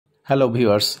Hello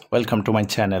viewers, welcome to my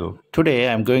channel. Today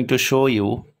I am going to show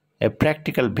you a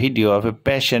practical video of a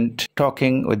patient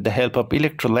talking with the help of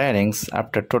electrolarynx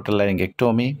after total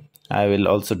laryngectomy. I will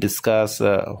also discuss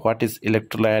what is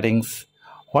electrolarynx,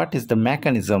 what is the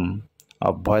mechanism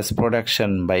of voice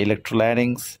production by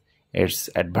electrolarynx, its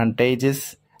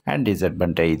advantages and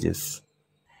disadvantages.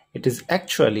 It is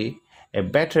actually a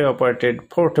battery operated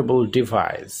portable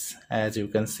device, as you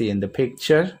can see in the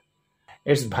picture.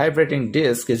 Its vibrating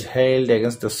disc is held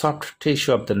against the soft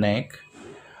tissue of the neck,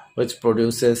 which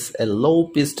produces a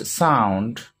low-pitched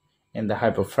sound in the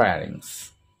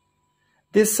hypopharynx.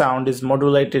 This sound is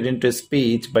modulated into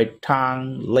speech by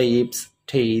tongue, lips,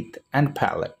 teeth, and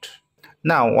palate.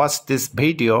 Now watch this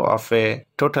video of a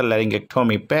total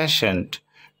laryngectomy patient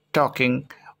talking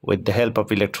with the help of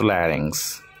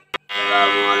electrolarynx.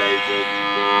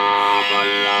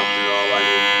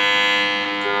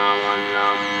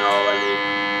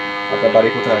 আপনার বাড়ি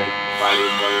কোথায়?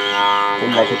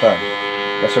 খুলনা কোথায়?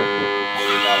 কেশবপুর,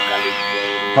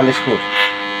 খালিশপুর।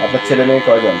 আপনার ছেলে মেয়ে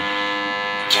কয়জন?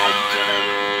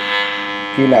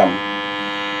 কি নাম?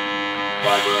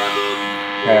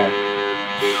 হ্যাঁ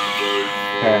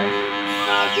হ্যাঁ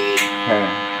হ্যাঁ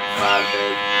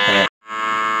হ্যাঁ।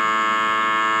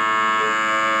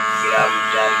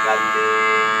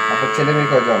 আপনার ছেলে মেয়ে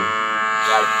কয়জন?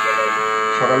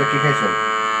 সকালে কি খাইছেন?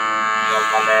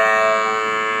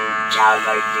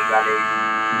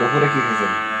 দুপুরে কি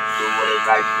খাইছেন?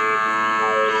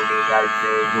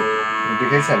 রুটি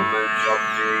খাইছেন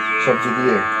সবজি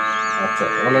দিয়ে? আচ্ছা,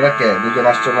 ওনারা কে? দুজন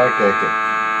আসছে, মানে কে কে?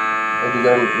 এই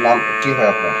দুজন নাম কি হয়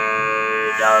আপনার?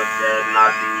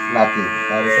 নাতি।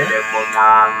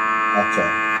 আচ্ছা।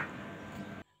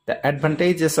 The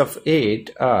advantages of it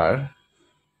are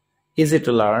easy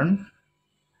to learn,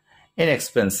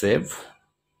 inexpensive,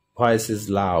 voice is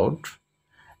loud,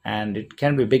 and it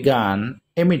can be begun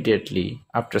immediately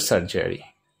after surgery.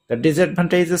 The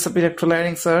disadvantages of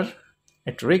electrolarynx are: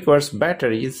 it requires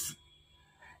batteries,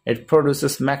 it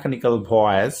produces mechanical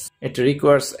voice, it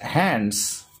requires hands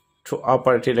to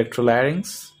operate electrolarynx.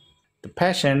 The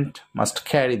patient must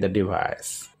carry the device.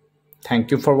 Thank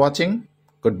you for watching.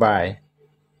 Goodbye.